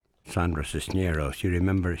Sandra Cisneros. You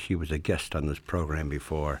remember she was a guest on this program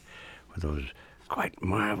before with those quite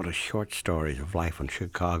marvelous short stories of life in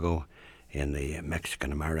Chicago, in the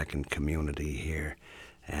Mexican-American community here,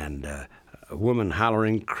 and a Woman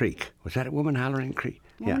Hollering Creek. Was that a Woman Hollering Creek?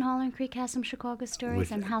 Woman Hollering Creek has some Chicago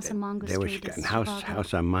stories, and House on Mango Street is Chicago.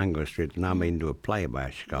 House on Mango Street, now made into a play by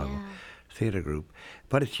a Chicago theater group.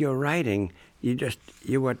 But it's your writing,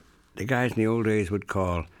 you're what the guys in the old days would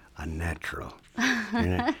call a natural.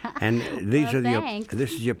 And these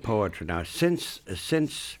this is your poetry now. Since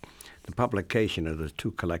the publication of the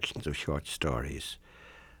two collections of short stories,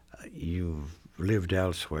 you've lived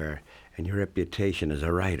elsewhere, and your reputation as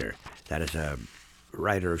a writer, that is a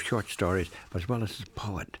writer of short stories, as well as a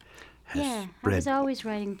poet, has spread. I was always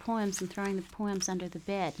writing poems and throwing the poems under the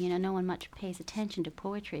bed. You know, no one much pays attention to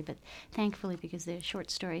poetry, but thankfully, because the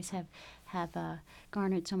short stories have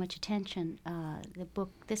garnered so much attention,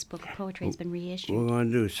 this book of poetry has been reissued. We're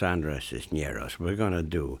going to do Sandra Cisneros. We're going to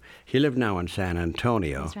do. You live now in San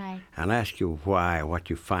Antonio. That's right. I'll ask you why, what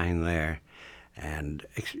you find there, and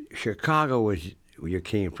Chicago was where you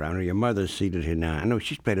came from. Your mother's seated here now. I know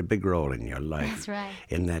she's played a big role in your life. That's right.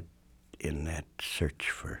 In that search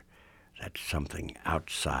for that something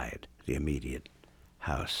outside the immediate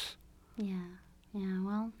house. Yeah.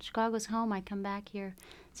 Well, Chicago's home. I come back here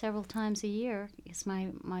several times a year. It's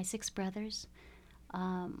my 6 brothers.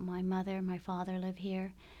 My mother, my father live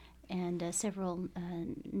here, and several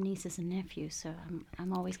nieces and nephews. So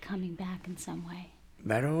I'm always coming back in some way.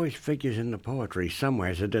 That always figures in the poetry somewhere,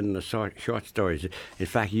 as it did in the short stories. In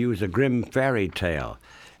fact, you use a grim fairy tale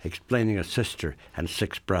explaining a sister and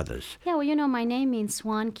 6 brothers. Yeah, well, you know, my name means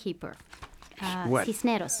swan keeper.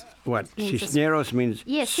 Cisneros. What? Cisneros means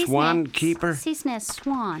swan keeper? Cisnes,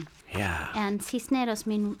 swan. Yeah. And Cisneros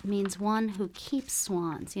means one who keeps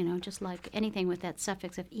swans, you know, just like anything with that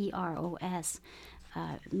suffix of E-R-O-S.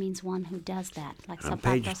 Means one who does that, like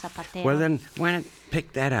zapato, zapatero. Well, then, why not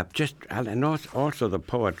pick that up? And also the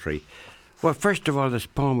poetry. Well, first of all, this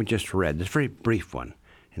poem we just read, this very brief one,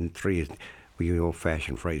 in 3, we use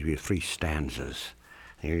old-fashioned phrase, we have 3 stanzas.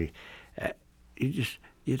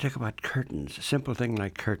 You talk about curtains, a simple thing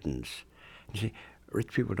like curtains. You see,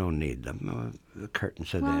 rich people don't need them. The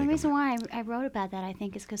curtains are there. Well, the reason why I wrote about that, I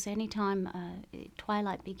think, is because any time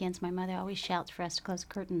twilight begins, my mother always shouts for us to close the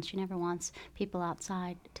curtains. She never wants people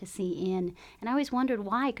outside to see in. And I always wondered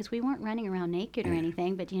why, because we weren't running around naked or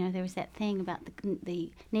anything, but, you know, there was that thing about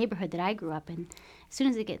the neighborhood that I grew up in. As soon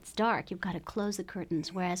as it gets dark, you've got to close the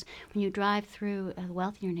curtains, whereas when you drive through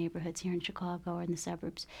wealthier neighborhoods here in Chicago or in the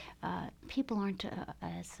suburbs, people aren't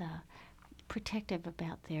as protective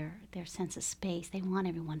about their sense of space. They want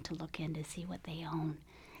everyone to look in to see what they own.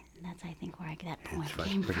 And that's, I think, where that point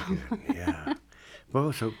came from. Good. Yeah.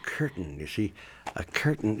 Well, so curtain, you see, a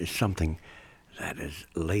curtain is something that is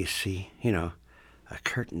lacy, you know. A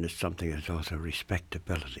curtain is something that's also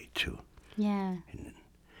respectability, too. Yeah.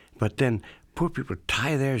 But then poor people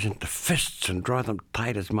tie theirs into fists and draw them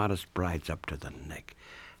tight as modest brides up to the neck.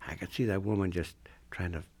 I could see that woman just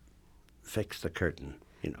trying to fix the curtain.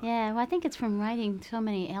 You know. Yeah, well, I think it's from riding so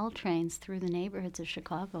many L trains through the neighborhoods of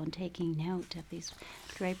Chicago and taking note of these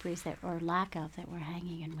draperies or lack of that were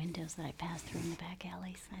hanging in windows that I passed through in the back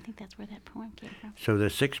alleys. I think that's where that poem came from. So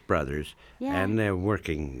there's 6 brothers, and they're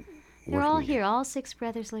working. They're all here. All 6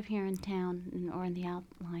 brothers live here in town or in the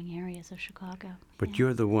outlying areas of Chicago. But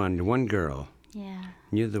you're the one girl. Yeah.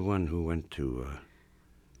 You're the one who went to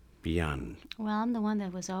beyond. Well, I'm the one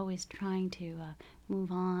that was always trying to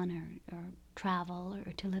move on or travel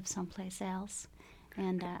or to live someplace else.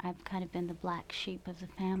 And I've kind of been the black sheep of the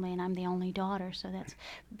family, and I'm the only daughter, so that's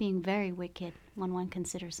being very wicked when one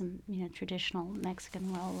considers some, you know, traditional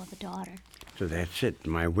Mexican role of a daughter. So that's it,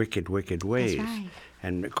 my wicked, wicked ways. That's right.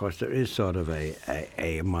 And, of course, there is sort of a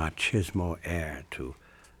machismo air to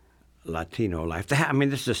Latino life. I mean,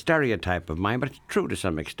 this is a stereotype of mine, but it's true to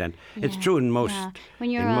some extent. Yeah, it's true in most When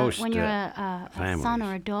you're a families. son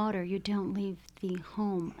or a daughter, you don't leave the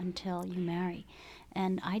home until you marry.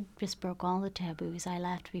 And I just broke all the taboos. I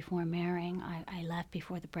left before marrying. I left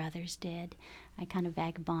before the brothers did. I kind of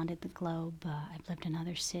vagabonded the globe. I've lived in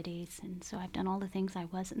other cities, and so I've done all the things I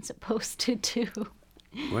wasn't supposed to do.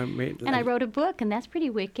 Well, and I wrote a book, and that's pretty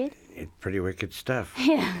wicked. It's pretty wicked stuff.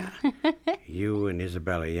 Yeah. You and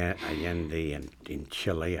Isabel Allende and in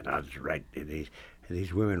Chile, and others write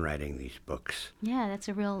these women writing these books. Yeah, that's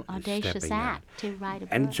a real audacious act to write a book.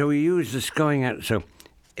 And so we use this going out. So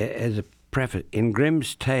as a preface. In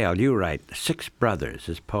Grimm's Tale, you write, Six Brothers,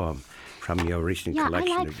 this poem from your recent collection.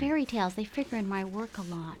 Yeah, I like fairy tales. They figure in my work a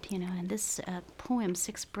lot, and this poem,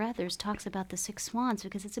 Six Brothers, talks about the six swans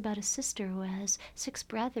because it's about a sister who has six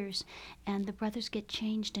brothers, and the brothers get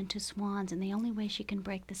changed into swans, and the only way she can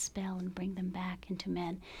break the spell and bring them back into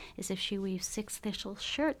men is if she weaves six thistle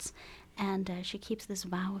shirts, and she keeps this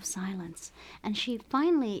vow of silence. And she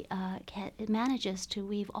finally manages to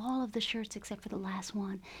weave all of the shirts except for the last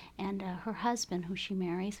one. And her husband, who she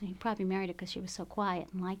marries, and he probably married her because she was so quiet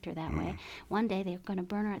and liked her that way, one day they're going to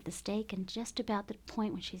burn her at the stake, and just about the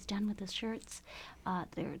point when she's done with the shirts,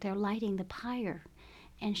 they're lighting the pyre.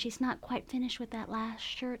 And she's not quite finished with that last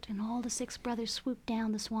shirt, and all the six brothers swoop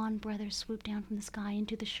down, the swan brothers swoop down from the sky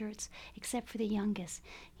into the shirts, except for the youngest.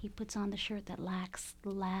 He puts on the shirt that lacks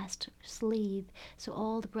the last sleeve, so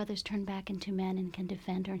all the brothers turn back into men and can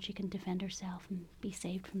defend her, and she can defend herself and be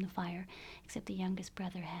saved from the fire, except the youngest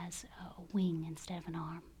brother has a wing instead of an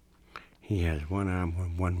arm. He has one arm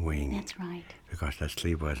with one wing. That's right. Because that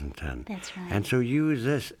sleeve wasn't done. That's right. And so you use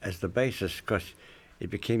this as the basis, because it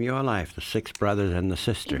became your life, the six brothers and the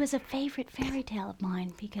sister. It was a favorite fairy tale of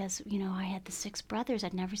mine because, I had the six brothers.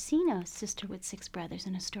 I'd never seen a sister with six brothers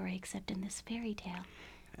in a story except in this fairy tale.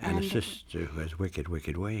 And a sister who has wicked,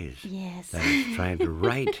 wicked ways. Yes. That is trying to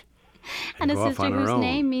write and go a off sister on her whose own.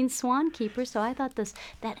 name means swan keeper, so I thought that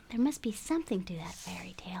there must be something to that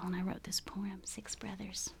fairy tale, and I wrote this poem, Six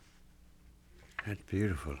Brothers. That's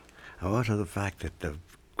beautiful. And also the fact that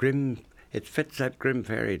it fits that grim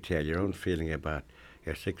fairy tale, your own feeling about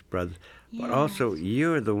your six brothers. Yes. But also,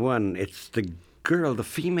 you're the one, it's the girl, the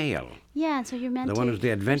female. Yeah, and so you're meant The to... one who's the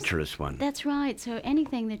adventurous one. That's right. So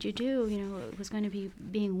anything that you do, was going to be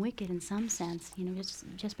being wicked in some sense,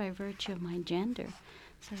 just by virtue of my gender.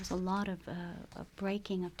 So there's a lot of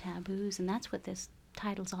breaking of taboos, and that's what this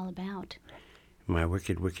title's all about. My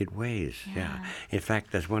wicked, wicked ways. Yeah. In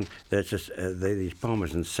fact, there's these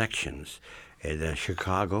poems in sections. The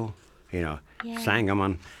Chicago,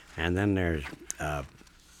 Sangamon, and then there's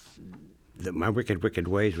My Wicked, Wicked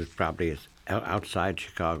Ways was probably outside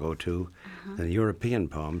Chicago too, the European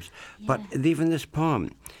poems. Yeah. But even this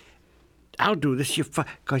poem, I'll do this,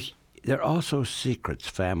 because there are also secrets,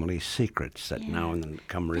 family secrets that now and then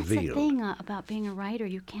come revealed. That's the thing about being a writer.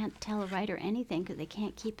 You can't tell a writer anything because they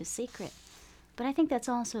can't keep a secret. But I think that's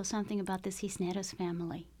also something about the Cisneros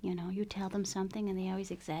family. You tell them something and they always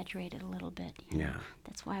exaggerate it a little bit. Yeah.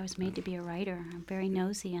 That's why I was made to be a writer. I'm very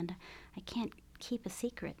nosy and I can't keep a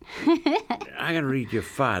secret. I got to read your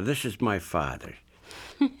father. This is my father.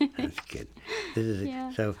 That's good. This is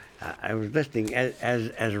Yeah. So I was listening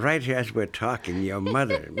as right here as we're talking. Your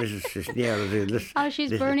mother, Mrs. Cisneros. Oh,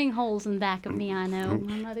 she's burning holes in the back of me, I know.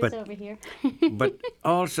 My mother's over here. But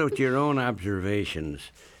also to your own observations,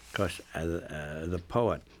 because the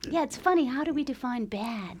poet. Yeah, it's funny. How do we define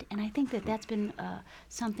bad? And I think that's been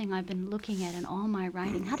something I've been looking at in all my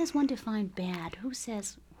writing. How does one define bad? Who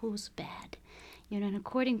says who's bad? And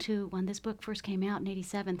according to when this book first came out in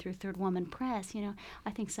 '87 through Third Woman Press, I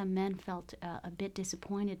think some men felt a bit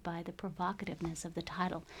disappointed by the provocativeness of the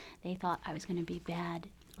title. They thought I was going to be bad,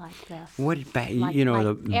 like the What bad? like,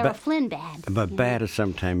 the Errol Flynn bad. But bad is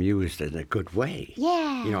sometimes used in a good way.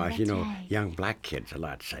 Yeah, As that's right. young black kids a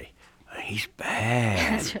lot say, he's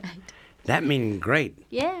bad. That's right. That means great.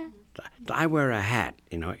 Yeah. I wear a hat,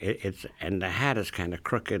 and the hat is kind of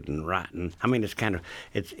crooked and rotten. I mean, it's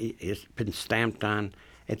been stamped on.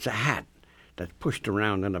 It's a hat that's pushed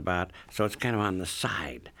around and about, so it's kind of on the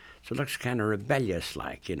side. So it looks kind of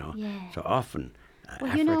rebellious-like, Yeah. So often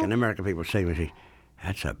Well, African-American people say to me,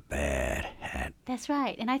 that's a bad hat. That's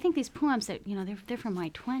right. And I think these poems that, they're from my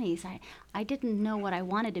 20s. I didn't know what I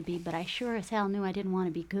wanted to be, but I sure as hell knew I didn't want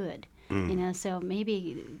to be good. So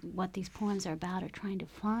maybe what these poems are about are trying to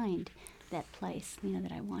find that place,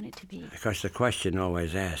 that I want it to be. Because the question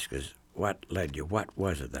always asked is, what led you? What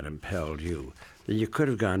was it that impelled you? You could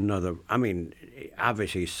have gone another... I mean,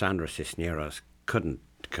 obviously Sandra Cisneros couldn't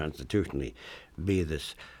constitutionally be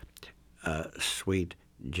this sweet,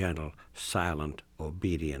 gentle, silent,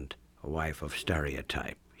 obedient wife of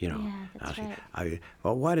stereotype, Yeah, that's right.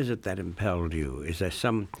 Well, what is it that impelled you? Is there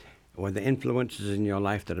were the influences in your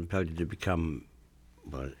life that impelled you to become,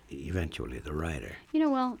 eventually the writer?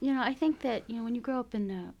 I think that, when you grow up in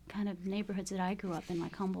the kind of neighborhoods that I grew up in,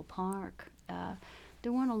 like Humboldt Park,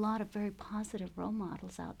 there weren't a lot of very positive role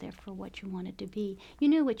models out there for what you wanted to be. You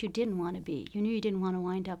knew what you didn't want to be. You knew you didn't want to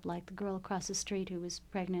wind up like the girl across the street who was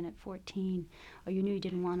pregnant at 14, or you knew you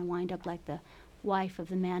didn't want to wind up like the wife of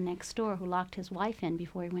the man next door who locked his wife in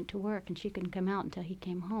before he went to work, and she couldn't come out until he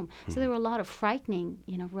came home. So there were a lot of frightening,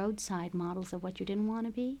 roadside models of what you didn't want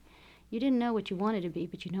to be. You didn't know what you wanted to be,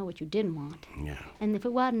 but you know what you didn't want. Yeah. And if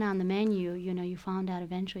it wasn't on the menu, you found out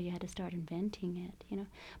eventually you had to start inventing it.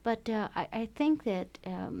 But I think that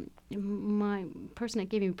my person that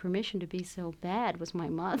gave me permission to be so bad was my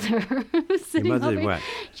mother. Your mother is what?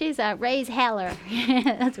 She's a Ray's Heller.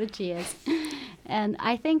 That's what she is. And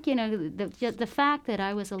I think, the fact that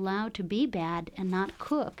I was allowed to be bad and not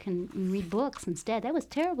cook and read books instead, that was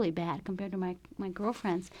terribly bad compared to my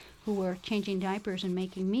girlfriends who were changing diapers and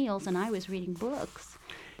making meals, and I was reading books.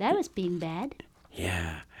 That was being bad.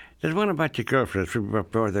 Yeah. There's one about your girlfriend.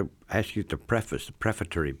 Before they asked you to preface the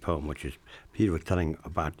prefatory poem, which is Peter was telling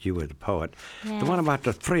about you as a poet. Yeah. The one about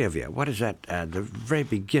the three of you. What is that? The very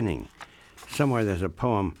beginning. Somewhere there's a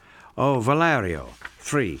poem. Oh, Valerio,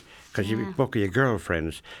 three. Because you spoke of your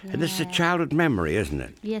girlfriends. Yeah. And this is a childhood memory, isn't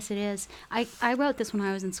it? Yes, it is. I wrote this when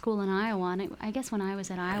I was in school in Iowa, and I guess when I was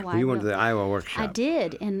at Iowa... You went to the Iowa workshop. I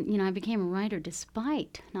did, and I became a writer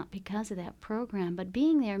despite, not because of that program, but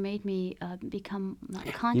being there made me become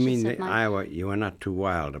conscious You mean of Iowa, you were not too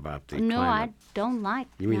wild about the No, climate. I don't like...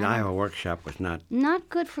 You mean the Iowa workshop was not... Not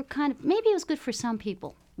good for maybe it was good for some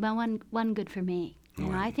people, but wasn't good for me.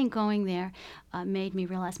 I think going there made me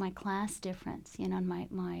realize my class difference, and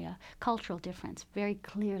my cultural difference very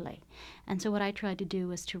clearly. And so what I tried to do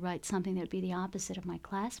was to write something that would be the opposite of my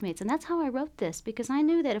classmates. And that's how I wrote this, because I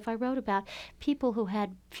knew that if I wrote about people who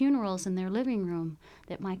had funerals in their living room,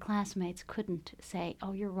 that my classmates couldn't say,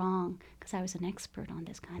 oh, you're wrong, because I was an expert on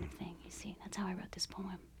this kind of thing, you see. That's how I wrote this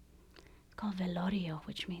poem. It's called Velorio,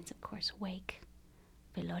 which means, of course, wake.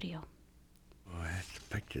 Velorio. Oh, that's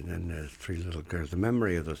the picture. Then there's three little girls. The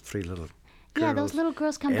memory of those three little girls. Yeah, those little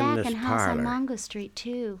girls come back in House parlor. on Mongo Street,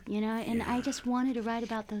 too, and I just wanted to write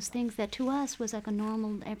about those things that to us was like a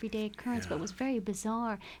normal, everyday occurrence, but was very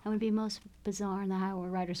bizarre and would be most bizarre in the Iowa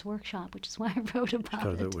Writers' Workshop, which is why I wrote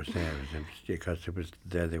about it. So it was there, because it was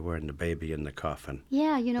there they were in the baby in the coffin.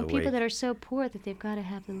 Yeah, people wake. that are so poor that they've got to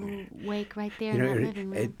have the little wake right there in that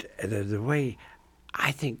living room. The way...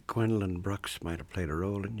 I think Gwendolyn Brooks might have played a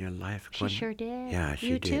role in your life. She sure did. Yeah, she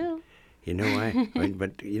you did. You too. You know why?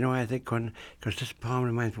 But I think because this poem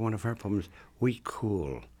reminds me of one of her poems, We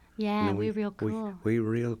Cool. Yeah, we real cool. We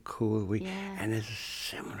real cool. Yeah. And it's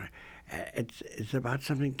similar. It's about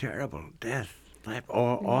something terrible, death, life,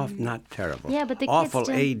 off, not terrible. Yeah, but the awful,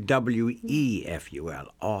 kids AWEFUL,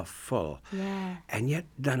 awful. Yeah. And yet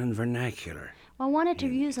done in vernacular. Well, I wanted to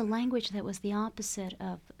use a language that was the opposite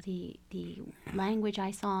of the language I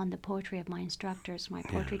saw in the poetry of my instructors, my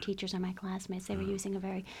poetry teachers, and my classmates. They were using a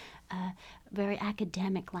very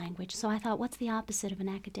academic language. So I thought, what's the opposite of an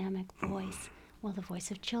academic voice? Well, the voice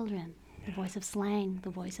of children, the voice of slang, the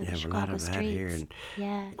voice of the Chicago a lot of that streets. here. And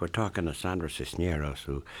yeah. We're talking to Sandra Cisneros,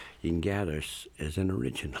 who you can gather is an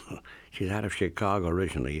original. She's out of Chicago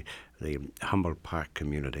originally, the Humboldt Park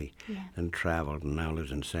community, and traveled and now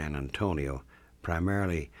lives in San Antonio.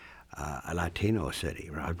 Primarily a Latino city,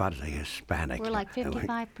 right? I was about to say Hispanic. We're like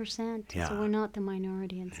 55%, so we're not the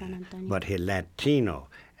minority in San Antonio. But Latino,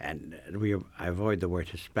 and I avoid the word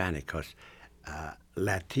Hispanic because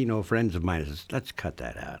Latino friends of mine says, let's cut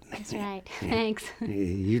that out. That's right. Thanks.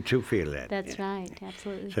 You too feel that. That's right,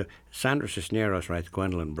 absolutely. So Sandra Cisneros writes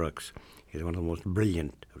Gwendolyn Brooks is one of the most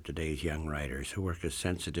brilliant of today's young writers who work as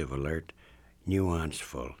sensitive, alert,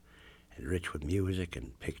 nuanceful, and rich with music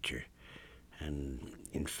and picture. And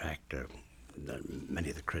in fact,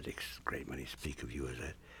 many of the critics, a great many, speak of you as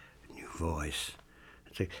a new voice.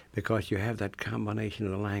 Because you have that combination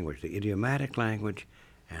of the language, the idiomatic language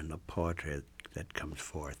and the poetry that comes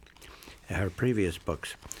forth. Her previous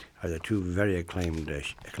books are the two very acclaimed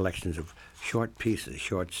collections of short pieces,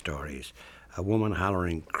 short stories, A Woman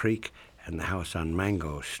Hollering Creek and The House on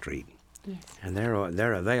Mango Street. Yes. And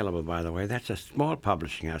they're available, by the way. That's a small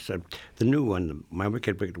publishing house. The new one, My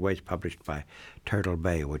Wicked Wicked Ways, published by Turtle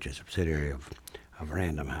Bay, which is a subsidiary of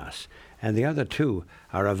Random House. And the other two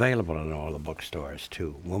are available in all the bookstores,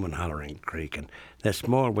 too, Woman Hollering Creek. And they're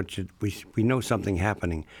small, which we know something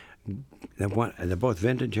happening. They're both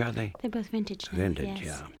vintage, are they? They're both vintage now, Vintage,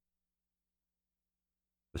 yes. Yeah.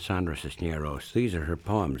 Sandra Cisneros, these are her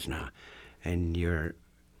poems now. And you're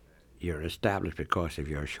established because of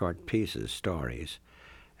your short pieces, stories,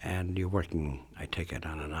 and you're working, I take it,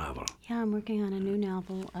 on a novel. Yeah, I'm working on a new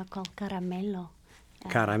novel called Caramello.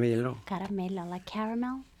 Caramello? Caramello, like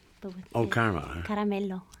caramel, but with... caramel. Huh?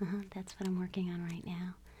 Caramello, that's what I'm working on right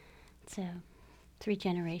now. It's a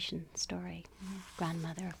 3-generation story,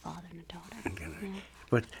 grandmother, a father, and a daughter. Okay. Yeah.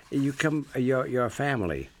 But you come, your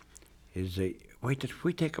family is a... Wait, did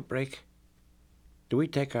we take a break? Did we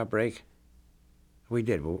take our break? We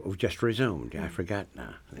did. We just resumed. I forgot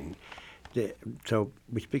now. So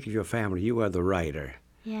we speak of your family. You are the writer.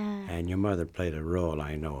 Yeah. And your mother played a role,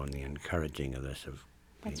 I know, in the encouraging of this, of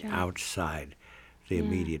That's being right. outside the Yeah.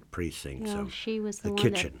 immediate precincts Well, of she was the the one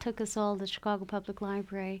kitchen. that took us all to the Chicago Public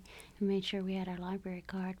Library and made sure we had our library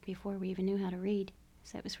card before we even knew how to read.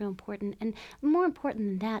 So that was real important. And more important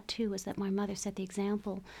than that, too, was that my mother set the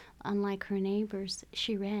example. Unlike her neighbors,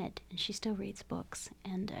 she read, and she still reads books.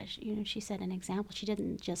 And, she set an example. She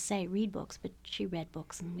didn't just say read books, but she read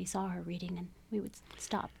books, and we saw her reading, and we would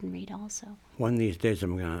stop and read also. One of these days,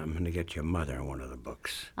 I'm gonna get your mother one of the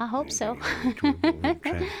books. I hope so.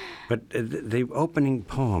 But the opening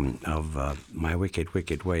poem of My Wicked,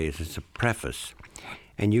 Wicked Ways is a preface,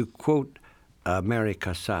 and you quote Mary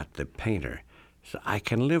Cassatt, the painter. So I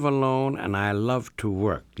can live alone and I love to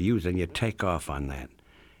work. And you take off on that.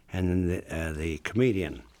 And then the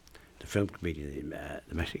comedian, the film comedian,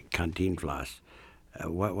 the Mexican Cantinflas,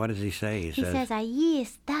 what does he say? He says, "Allí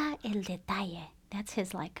está el detalle." That's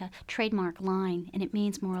his like a trademark line, and it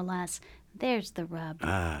means more or less, there's the rub.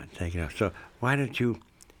 Take it off. So why don't you,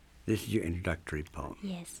 this is your introductory poem.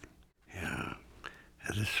 Yes. Yeah.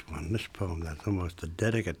 This poem, that's almost a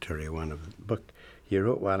dedicatory one of the book you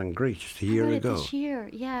wrote while in Greece just a year ago. I wrote it this year.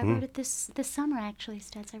 Yeah, I wrote it this summer, actually,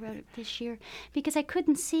 Stutz. I wrote it this year because I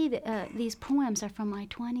couldn't see these poems are from my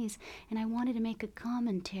 20s, and I wanted to make a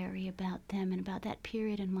commentary about them and about that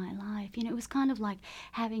period in my life. It was kind of like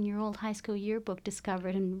having your old high school yearbook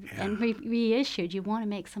discovered and reissued. You want to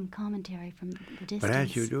make some commentary from the distance. But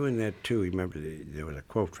as you're doing that, too, you remember there was a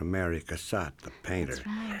quote from Mary Cassatt, the painter. That's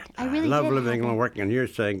right. I really love did living have and working, and you're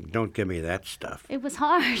saying, don't give me that stuff. It was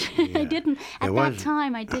hard. Yeah. I didn't. At that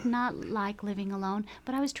time, I did not like living alone,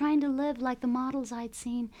 but I was trying to live like the models I'd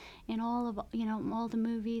seen in all of all the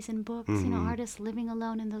movies and books. Artists living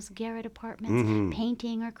alone in those garret apartments,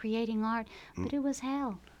 painting or creating art. But it was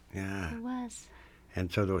hell. Yeah. It was.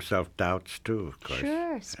 And so those self-doubts, too, of course.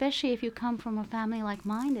 Sure, especially if you come from a family like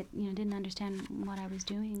mine that didn't understand what I was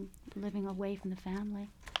doing, living away from the family.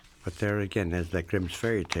 But there again, there's that Grimm's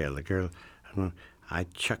fairy tale. The girl, I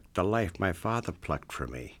chucked the life my father plucked for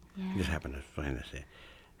me. Yeah. You just happened to find it.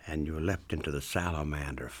 And you leapt into the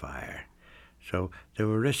salamander fire. So there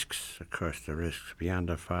were risks, of course, the risks beyond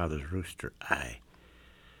our father's rooster eye.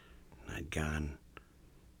 And I'd gone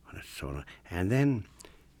on it so long. And then,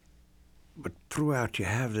 but throughout you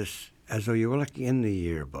have this, as though you were looking in the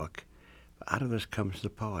yearbook, out of this comes the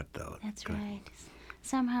poet, though. That's right.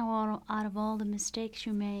 Somehow out of all the mistakes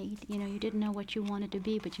you made, you didn't know what you wanted to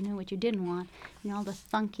be, but you knew what you didn't want. All the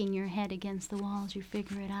thunking your head against the walls, you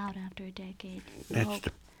figure it out after a decade. That's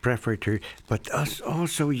the prefatory. But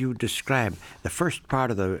also you describe the first part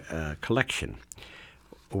of the collection,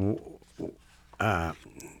 that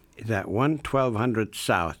 1200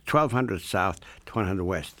 South, 100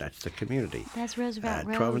 West, that's the community. That's Roosevelt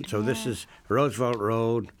Road. So this is Roosevelt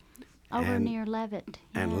Road. Over near Levitt.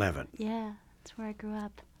 And Levitt. Yeah. That's where I grew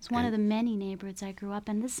up. It's one of the many neighborhoods I grew up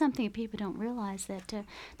in. This is something that people don't realize, that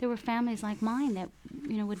there were families like mine that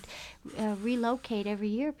would relocate every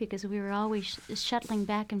year because we were always shuttling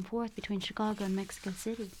back and forth between Chicago and Mexico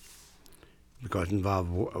City. Because it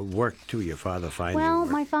involved work, too, your father finding Well,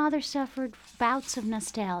 work. my father suffered bouts of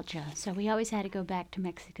nostalgia, so we always had to go back to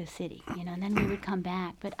Mexico City, and then we would come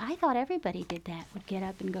back. But I thought everybody did that, would get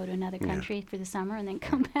up and go to another country for the summer and then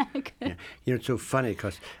come back. Yeah. It's so funny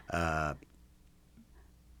because... oh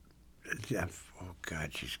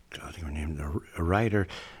God, I think her name, a writer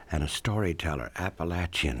and a storyteller,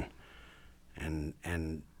 Appalachian, and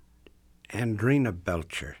Andrina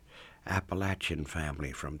Belcher, Appalachian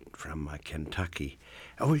family from Kentucky.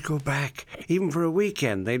 Oh, we go back even for a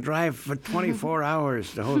weekend. They drive for 24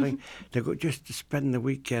 hours, the whole thing. They go just to spend the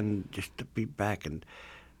weekend, just to be back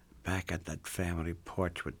at that family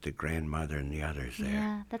porch with the grandmother and the others there.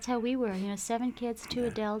 Yeah, that's how we were. 7 kids, 2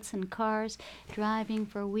 adults in cars, driving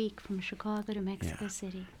for a week from Chicago to Mexico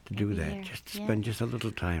City. To do that, year. just to spend just a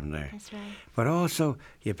little time there. That's right. But also,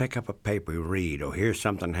 you pick up a paper, you read, here's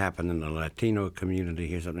something happened in the Latino community,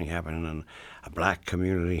 here's something happening in a black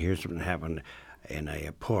community, here's something happened in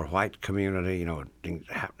a poor white community, things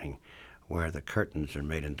happening where the curtains are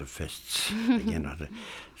made into fists.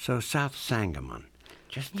 So South Sangamon.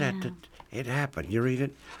 Just that it happened. You read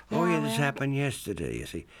it. This happened yesterday. You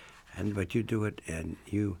see, but you do it and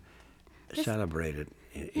you celebrate it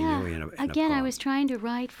in a Again, poem. I was trying to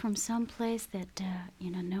write from some place that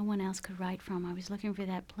no one else could write from. I was looking for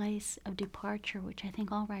that place of departure, which I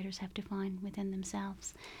think all writers have to find within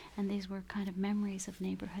themselves. And these were kind of memories of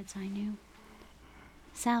neighborhoods I knew.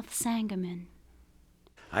 South Sangamon.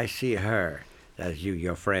 I see her. That is you,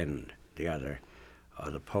 your friend, the other. Or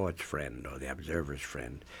the poet's friend, or the observer's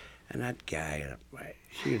friend. And that guy,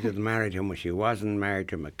 she was married to him, or she wasn't married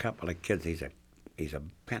to him, a couple of kids. He's a he's a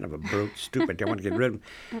kind of a brute, stupid. They want to get rid of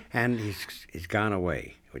him, and he's gone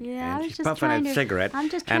away. Yeah, and she's puffing a cigarette, I'm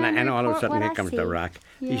just and trying to all of a report sudden what here I comes see. the rock.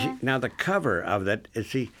 Yeah. Now the cover of that is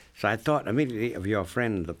so I thought immediately of your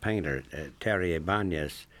friend, the painter, Terry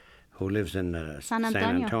Ibanez, who lives in San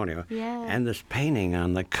Antonio. Yeah. And this painting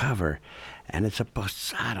on the cover, and it's a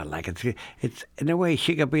posada, like it's in a way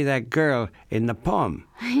she could be that girl in the poem.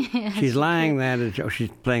 Yeah, She's lying there, and she's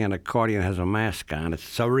playing an accordion, has a mask on. It's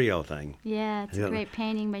a surreal thing. Yeah, it's a great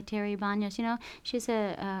painting by Terry Ibanez. You know, she's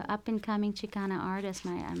a up-and-coming Chicana artist,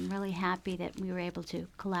 and I'm really happy that we were able to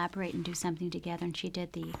collaborate and do something together, and she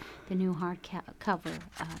did the new hardcover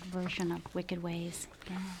version of Wicked Ways.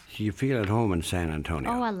 Yeah. So you feel at home in San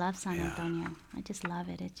Antonio? Oh, I love San Antonio. I just love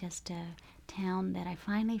it. It's just a town that I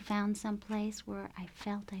finally found some place where I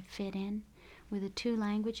felt I fit in. Where the two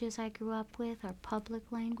languages I grew up with are public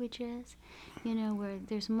languages, you know, where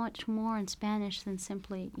there's much more in Spanish than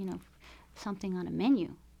simply, you know, something on a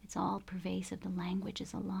menu. It's all pervasive. The language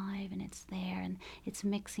is alive and it's there and it's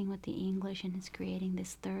mixing with the English and it's creating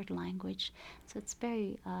this third language. So it's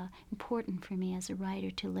very important for me as a writer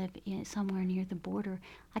to live somewhere near the border.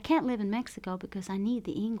 I can't live in Mexico because I need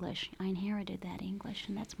the English. I inherited that English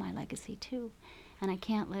and that's my legacy too. And I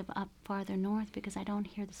can't live up farther north because I don't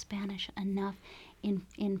hear the Spanish enough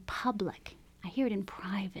in public. I hear it in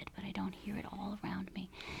private, but I don't hear it all around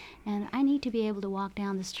me. And I need to be able to walk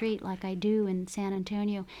down the street like I do in San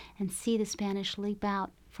Antonio and see the Spanish leap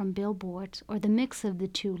out from billboards or the mix of the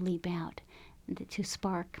two leap out to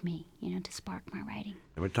spark me, you know, to spark my writing.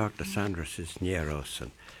 We talked to Sandra Cisneros,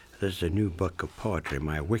 and this is a new book of poetry,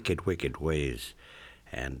 My Wicked, Wicked Ways.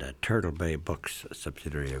 And Turtle Bay Books, a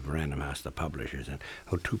subsidiary of Random House, the publishers. And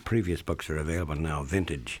her two previous books are available now,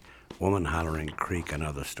 Vintage, Woman Hollering Creek, and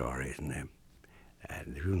Other Stories. And they're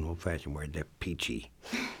an old-fashioned word, they're peachy.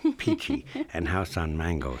 Peachy. And House on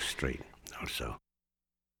Mango Street also.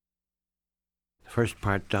 The first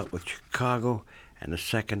part dealt with Chicago, and the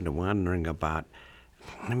second, the wandering about.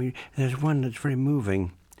 I mean, there's one that's very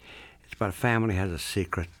moving. It's about a family has a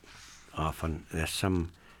secret often. There's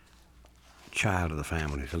some child of the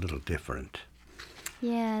family who's a little different.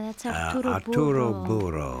 Yeah, that's Arturo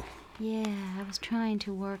Burro. Yeah, I was trying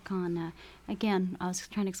to work on, again, I was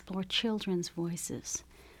trying to explore children's voices.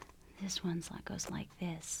 This one's goes like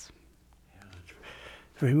this. Yeah, it's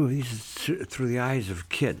very moving. This is through the eyes of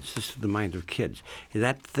kids. This is the mind of kids.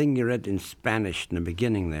 That thing you read in Spanish in the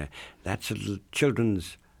beginning there, that's a little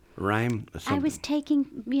children's rhyme or something? I was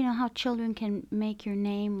taking, you know, how children can make your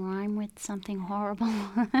name rhyme with something horrible.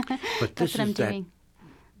 But That's what I'm doing.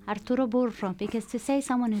 Arturo Burro, because to say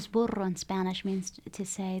someone is burro in Spanish means to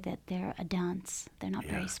say that they're a dunce. They're not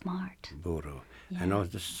very smart. Burro. Yeah. I know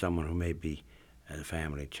this is someone who may be a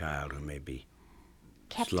family child who may be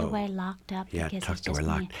kept slow. away, locked up. Yeah, because tucked it's away, just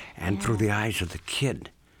locked. And through the eyes of the kid.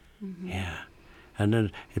 Mm-hmm. Yeah. And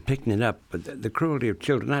then picking it up, but the cruelty of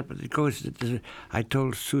children, but it goes, I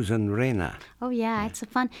told Susan Reyna. Oh, yeah, it's a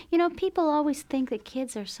fun, you know, people always think that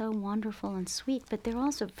kids are so wonderful and sweet, but they're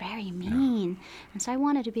also very mean. Yeah. And so I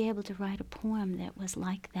wanted to be able to write a poem that was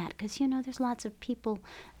like that, because, you know, there's lots of people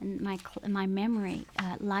in my memory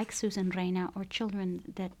like Susan Reyna or children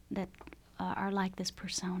that are like this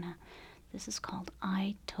persona. This is called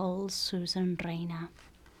I Told Susan Reyna.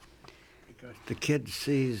 Because the kid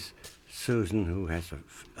sees Susan, who has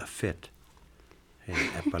a fit,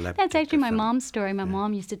 epileptic. That's actually my mom's story. My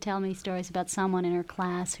mom used to tell me stories about someone in her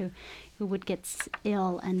class who would get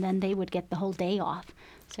ill, and then they would get the whole day off,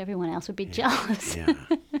 so everyone else would be jealous. Yeah.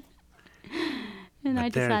 And I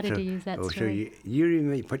decided to use that story. So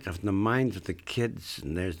you put yourself in the minds of the kids,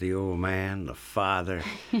 and there's the old man, the father,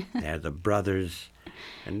 there's the brothers,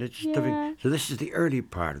 and it's just so this is the early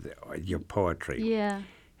part of your poetry. Yeah.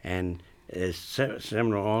 And it's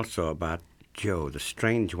similar also about Joe, the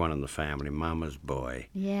strange one in the family, Mama's boy.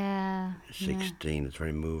 Yeah. 16, it's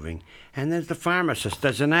very moving. And there's the pharmacist,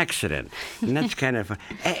 there's an accident. And that's kind of,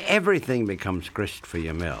 everything becomes grist for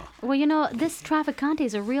your mill. Well, you know, this Traficante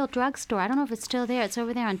is a real drugstore. I don't know if it's still there. It's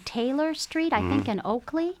over there on Taylor Street, I think in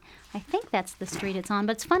Oakley. I think that's the street it's on.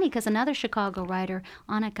 But it's funny because another Chicago writer,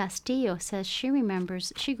 Ana Castillo, says she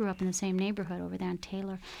remembers, she grew up in the same neighborhood over there on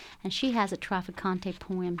Taylor, and she has a Traficante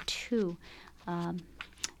poem too.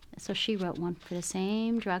 So she wrote one for the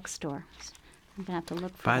same drugstore. So I'm going to have to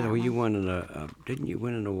look for By that the way, one. you won didn't you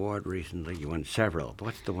win an award recently? You won several.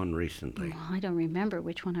 What's the one recently? Well, I don't remember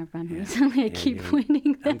which one I've run recently. I keep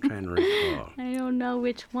winning them. I'm trying to recall. I don't know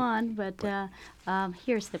which one, but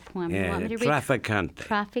here's the poem. You want me to read? Traficante.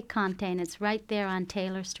 Traficante, and it's right there on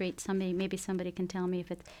Taylor Street. Maybe somebody can tell me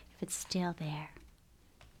if it's still there.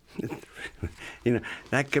 You know,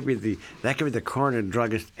 that could be the corner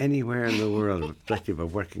druggist anywhere in the world, especially of a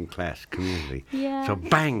working class community. Yeah. So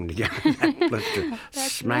bang together that blister,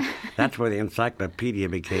 smack. right. That's where the encyclopedia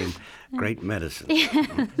became great medicine,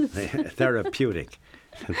 therapeutic,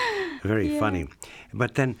 very Yeah. funny.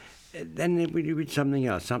 But then we read something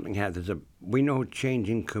else. Something happens. We know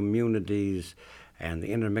changing communities and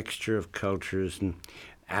the intermixture of cultures and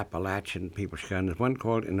Appalachian people. There's one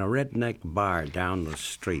called In a Redneck Bar Down the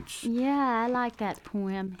Streets. Yeah, I like that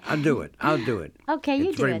poem. I'll do it. Okay, you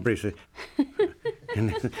It's do very it. brief.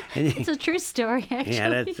 It's a true story, actually.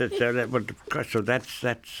 Yeah, but of course, so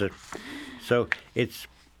so it's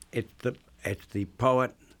the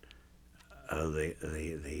poet,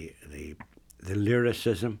 the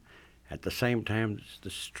lyricism, at the same time as the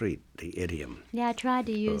street, the idiom. Yeah, I tried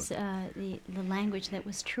to use the language that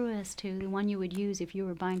was truest to the one you would use if you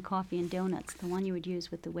were buying coffee and donuts, the one you would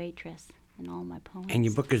use with the waitress in all my poems. And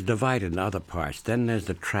your book is divided in other parts. Then there's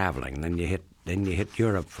the traveling. Then you hit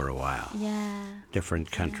Europe for a while. Yeah.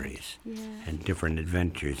 Different countries. Yeah. And different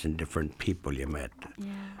adventures and different people you met. Yeah.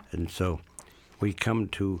 And so we come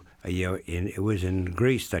to a year it was in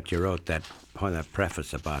Greece that you wrote that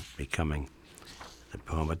preface about becoming the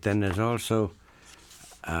poem. But then there's also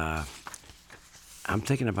I'm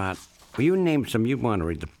thinking about, well, you named some you want to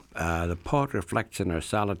read. The poet reflects on her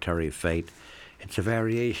solitary fate. It's a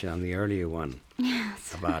variation on the earlier one.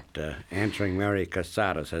 Yes. About answering Mary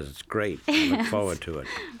Casada. Says it's great. I look forward to it.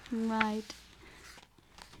 Right.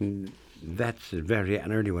 That's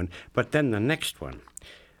an early one. But then the next one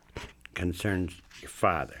concerns your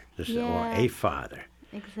father, or a father.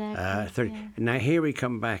 Exactly. Yeah. Now here we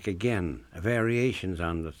come back again, variations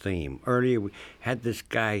on the theme. Earlier we had this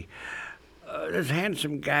guy, this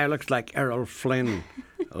handsome guy, looks like Errol Flynn.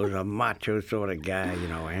 Who's a macho sort of guy,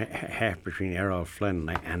 half between Errol Flynn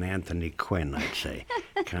and Anthony Quinn, I'd say,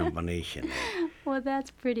 combination. Well,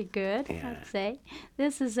 that's pretty good, Yeah. I'd say.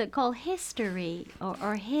 This is called History,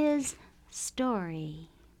 or His Story.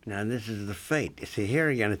 Now, this is the fate. You see, here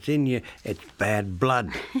again, it's in you. It's bad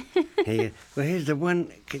blood. Well, here's the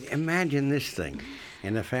one. Can you imagine this thing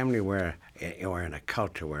in a family or in a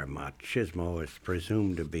culture where machismo is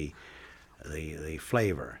presumed to be the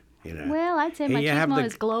flavor. Well, I'd say machismo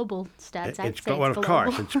is global stats. Of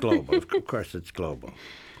course, it's global. Of course, it's global.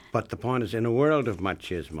 But the point is, in a world of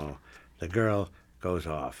machismo, the girl goes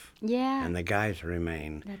off. Yeah. And the guys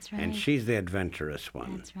remain. That's right. And she's the adventurous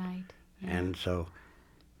one. That's right. Yeah. And so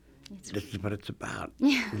this is what it's about.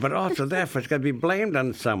 Yeah. But also, therefore, it's got to be blamed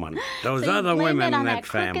on someone. Those So other blame women it on in that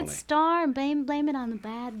crooked family. star and blame it on the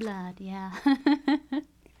bad blood. Yeah.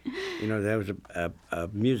 There was a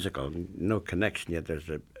musical, no connection yet. There's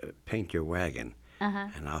a Paint Your Wagon. Uh-huh.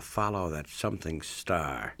 And I'll follow that something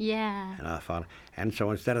star. Yeah. And I'll follow. And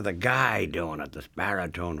so instead of the guy doing it, this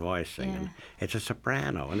baritone voice singing, it's a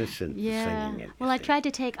soprano and it's singing it. Well,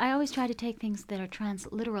 I always try to take things that are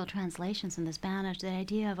literal translations in the Spanish. The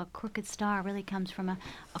idea of a crooked star really comes from a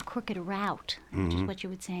crooked route, which is what you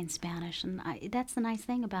would say in Spanish. And that's the nice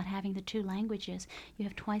thing about having the two languages. You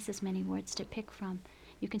have twice as many words to pick from.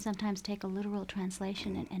 You can sometimes take a literal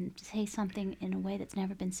translation and say something in a way that's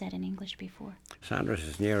never been said in English before. Sandra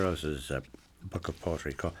Cisneros' book of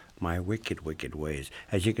poetry called My Wicked, Wicked Ways.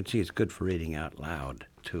 As you can see, it's good for reading out loud,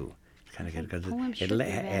 too. It's kind of good because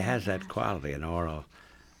it has that quality, an oral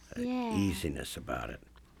easiness about it.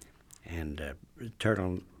 And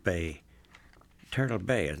Turtle Bay,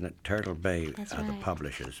 isn't it? Turtle Bay That's are the right.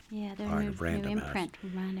 publishers. Yeah, they're part new, of Random new House. imprint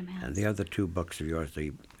from Random House. And the other two books of yours,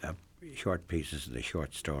 the short pieces, the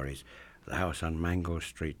short stories, The House on Mango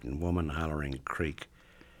Street and Woman Hollering Creek,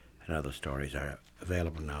 and other stories are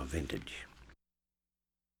available now, vintage.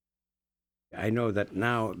 I know that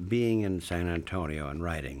now, being in San Antonio and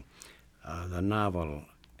writing, the novel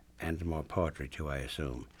and more poetry too, I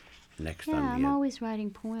assume. Next on I'm the always writing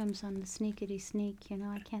poems on the sneakity sneak.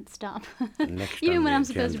 I can't stop. next Even on when the I'm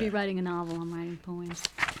supposed to be agenda. writing a novel, I'm writing poems.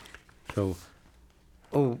 So,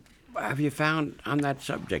 have you found on that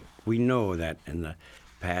subject? We know that in the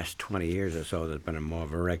past 20 years or so, there's been more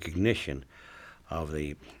of a recognition of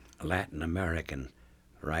the Latin American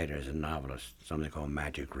writers and novelists, something called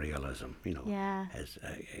magic realism, Yeah. as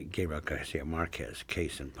Gabriel Garcia Marquez,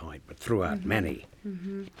 case in point, but throughout many.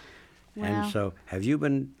 Mm-hmm. And Well, so, have you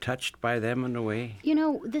been touched by them in a way?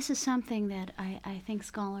 this is something that I think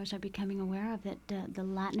scholars are becoming aware of, that the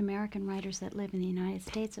Latin American writers that live in the United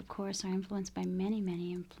States, of course, are influenced by many,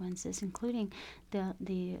 many influences, including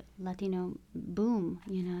the Latino boom,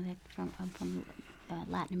 that from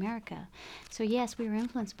Latin America. So yes, we were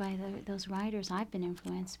influenced by those writers. I've been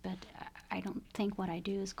influenced, but I don't think what I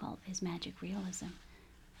do is magic realism.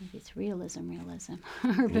 maybe it's realism,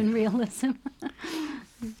 urban realism.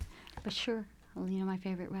 But sure, well, my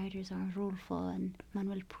favorite writers are Rulfo and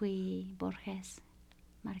Manuel Puig, Borges,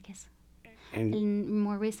 Marquez. And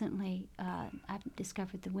more recently, I've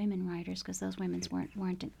discovered the women writers, because those women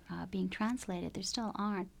weren't being translated. There still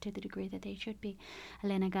aren't to the degree that they should be.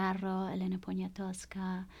 Elena Garro, Elena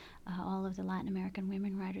Poniatowska, all of the Latin American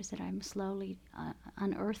women writers that I'm slowly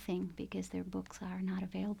unearthing, because their books are not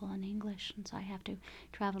available in English, and so I have to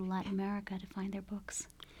travel to Latin America to find their books.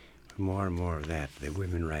 More and more of that, the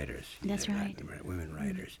women writers. That's right. Women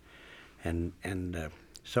writers. And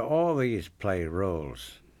so all these play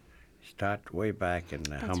roles. Start way back in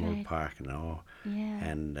Humboldt Park and all,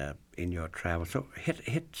 and in your travels. So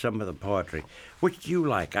hit some of the poetry. Which do you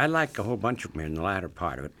like? I like a whole bunch of them in the latter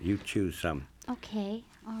part of it. You choose some. Okay,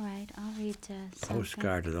 all right. I'll read something.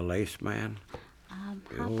 Postcard to the Lace Man.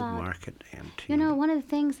 The Old Market Antique. One of the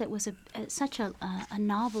things that was such a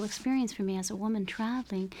novel experience for me as a woman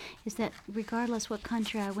traveling is that regardless what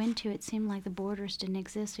country I went to, it seemed like the borders didn't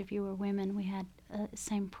exist. If you were women, we had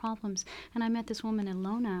same problems. And I met this woman,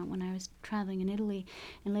 Ilona, when I was traveling in Italy,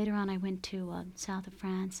 and later on I went to south of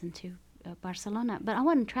France and to Barcelona. But I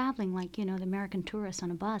wasn't traveling like, the American tourists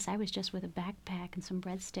on a bus. I was just with a backpack and some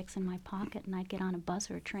breadsticks in my pocket, and I'd get on a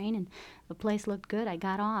bus or a train, and if the place looked good, I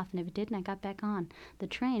got off, and if it didn't, I got back on the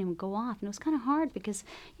train and would go off. And it was kind of hard because,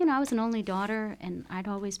 I was an only daughter, and I'd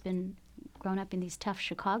always been grown up in these tough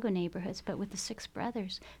Chicago neighborhoods, but with the 6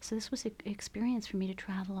 brothers. So this was an experience for me to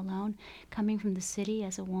travel alone. Coming from the city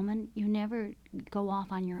as a woman, you never go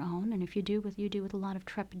off on your own, and if you do, you do with a lot of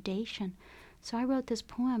trepidation. So I wrote this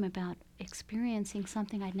poem about experiencing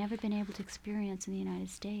something I'd never been able to experience in the United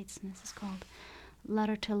States, and this is called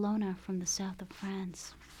Letter to Ilona from the south of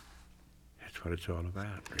France. That's what it's all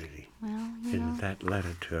about, really. Well, Isn't that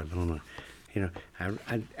letter to Ilona?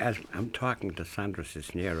 As I'm talking to Sandra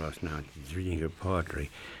Cisneros now, she's reading her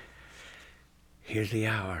poetry. Here's the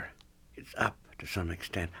hour. It's up to some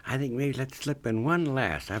extent. I think maybe let's slip in one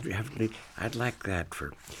last. I'd like that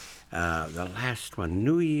for the last one,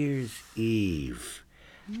 New Year's Eve,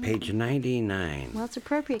 page 99. Well, it's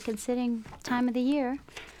appropriate considering time of the year.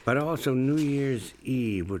 But also New Year's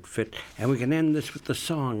Eve would fit. And we can end this with the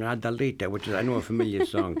song, Adalita, which is, I know, a familiar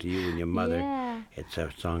song to you and your mother. Yeah. It's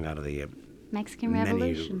a song out of the Mexican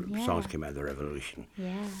Revolution. Many songs came out of the Revolution.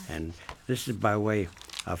 Yeah. And this is by way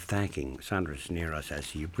of thanking Sandra Cisneros as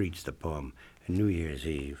she reads the poem, New Year's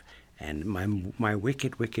Eve. And My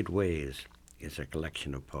Wicked, Wicked Ways is a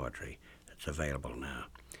collection of poetry that's available now.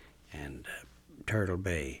 And Turtle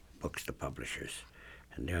Bay Books, the publishers.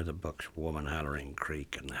 And there are the books, Woman Hollering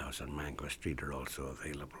Creek and The House on Mango Street are also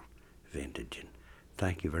available, vintage. And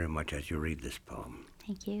thank you very much as you read this poem.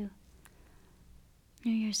 Thank you.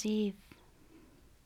 New Year's Eve.